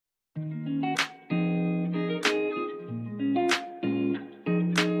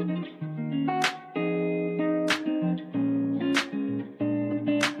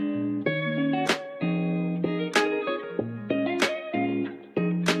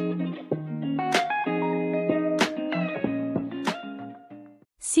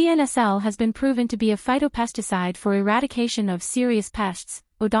CNSL has been proven to be a phytopesticide for eradication of serious pests,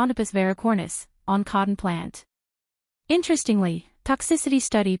 Odontopus varicornis, on cotton plant. Interestingly, toxicity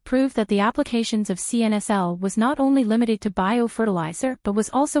study proved that the applications of CNSL was not only limited to biofertilizer but was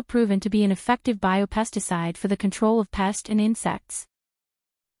also proven to be an effective biopesticide for the control of pests and insects.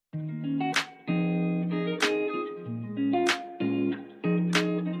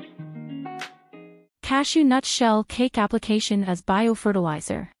 Cashew Nut Shell Cake application as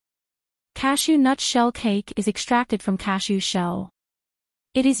biofertilizer. Cashew nut shell cake is extracted from cashew shell.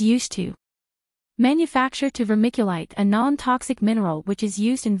 It is used to manufacture to vermiculite, a non-toxic mineral which is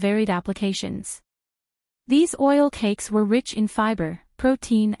used in varied applications. These oil cakes were rich in fiber,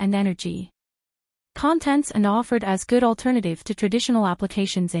 protein and energy contents and offered as good alternative to traditional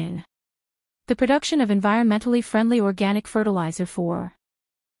applications in the production of environmentally friendly organic fertilizer for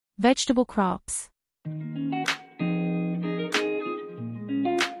vegetable crops.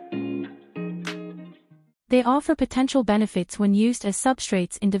 They offer potential benefits when used as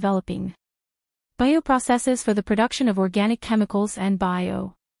substrates in developing bioprocesses for the production of organic chemicals and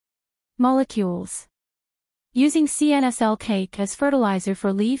bio molecules. Using CNSL cake as fertilizer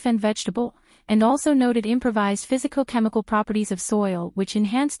for leaf and vegetable, and also noted improvised physico-chemical properties of soil which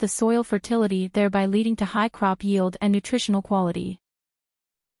enhance the soil fertility, thereby leading to high crop yield and nutritional quality.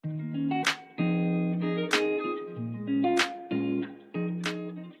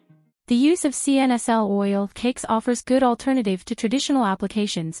 The use of CNSL oil cakes offers good alternative to traditional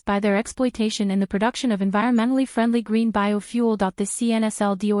applications by their exploitation in the production of environmentally friendly green biofuel. This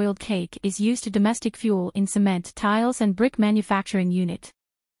CNSL de-oiled cake is used to domestic fuel in cement, tiles and brick manufacturing unit.